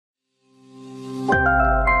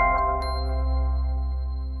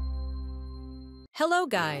Hello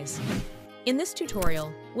guys! In this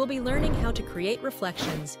tutorial, we'll be learning how to create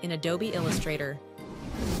reflections in Adobe Illustrator.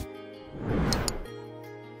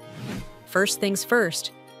 First things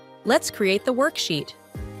first, let's create the worksheet.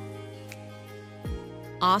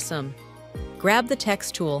 Awesome! Grab the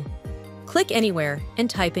text tool. Click anywhere and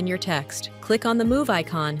type in your text. Click on the move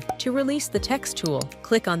icon to release the text tool.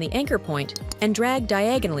 Click on the anchor point and drag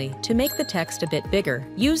diagonally to make the text a bit bigger.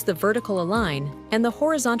 Use the vertical align and the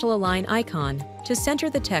horizontal align icon to center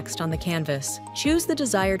the text on the canvas. Choose the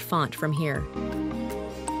desired font from here.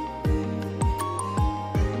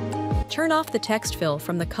 Turn off the text fill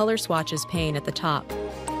from the color swatches pane at the top.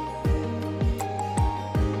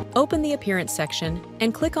 Open the Appearance section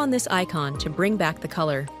and click on this icon to bring back the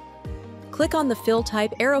color. Click on the Fill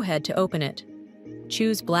Type arrowhead to open it.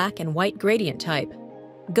 Choose Black and White Gradient Type.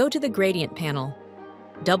 Go to the Gradient panel.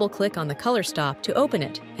 Double-click on the color stop to open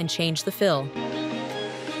it and change the fill.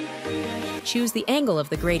 Choose the angle of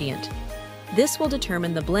the gradient. This will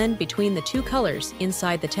determine the blend between the two colors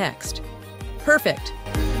inside the text. Perfect!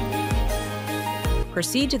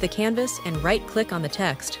 Proceed to the canvas and right-click on the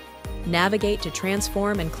text. Navigate to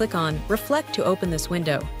Transform and click on Reflect to open this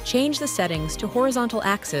window. Change the settings to horizontal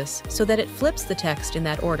axis so that it flips the text in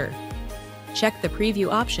that order. Check the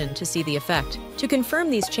Preview option to see the effect. To confirm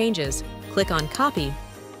these changes, click on Copy.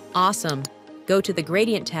 Awesome! Go to the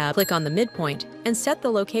Gradient tab, click on the midpoint, and set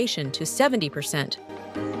the location to 70%.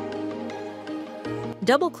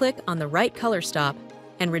 Double-click on the right color stop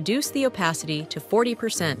and reduce the opacity to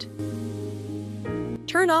 40%.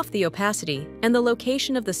 Turn off the opacity and the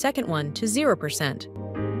location of the second one to 0%.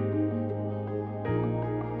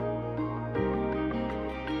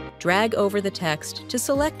 Drag over the text to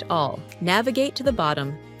select all. Navigate to the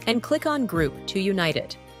bottom and click on Group to unite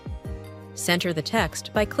it. Center the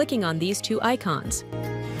text by clicking on these two icons.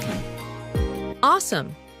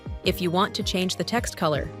 Awesome! If you want to change the text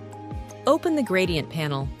color, open the Gradient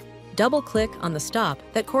panel. Double-click on the stop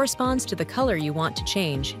that corresponds to the color you want to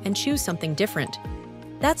change and choose something different.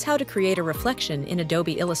 That's how to create a reflection in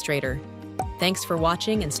Adobe Illustrator. Thanks for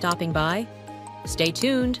watching and stopping by. Stay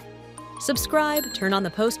tuned, subscribe, turn on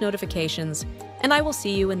the post notifications, and I will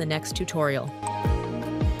see you in the next tutorial.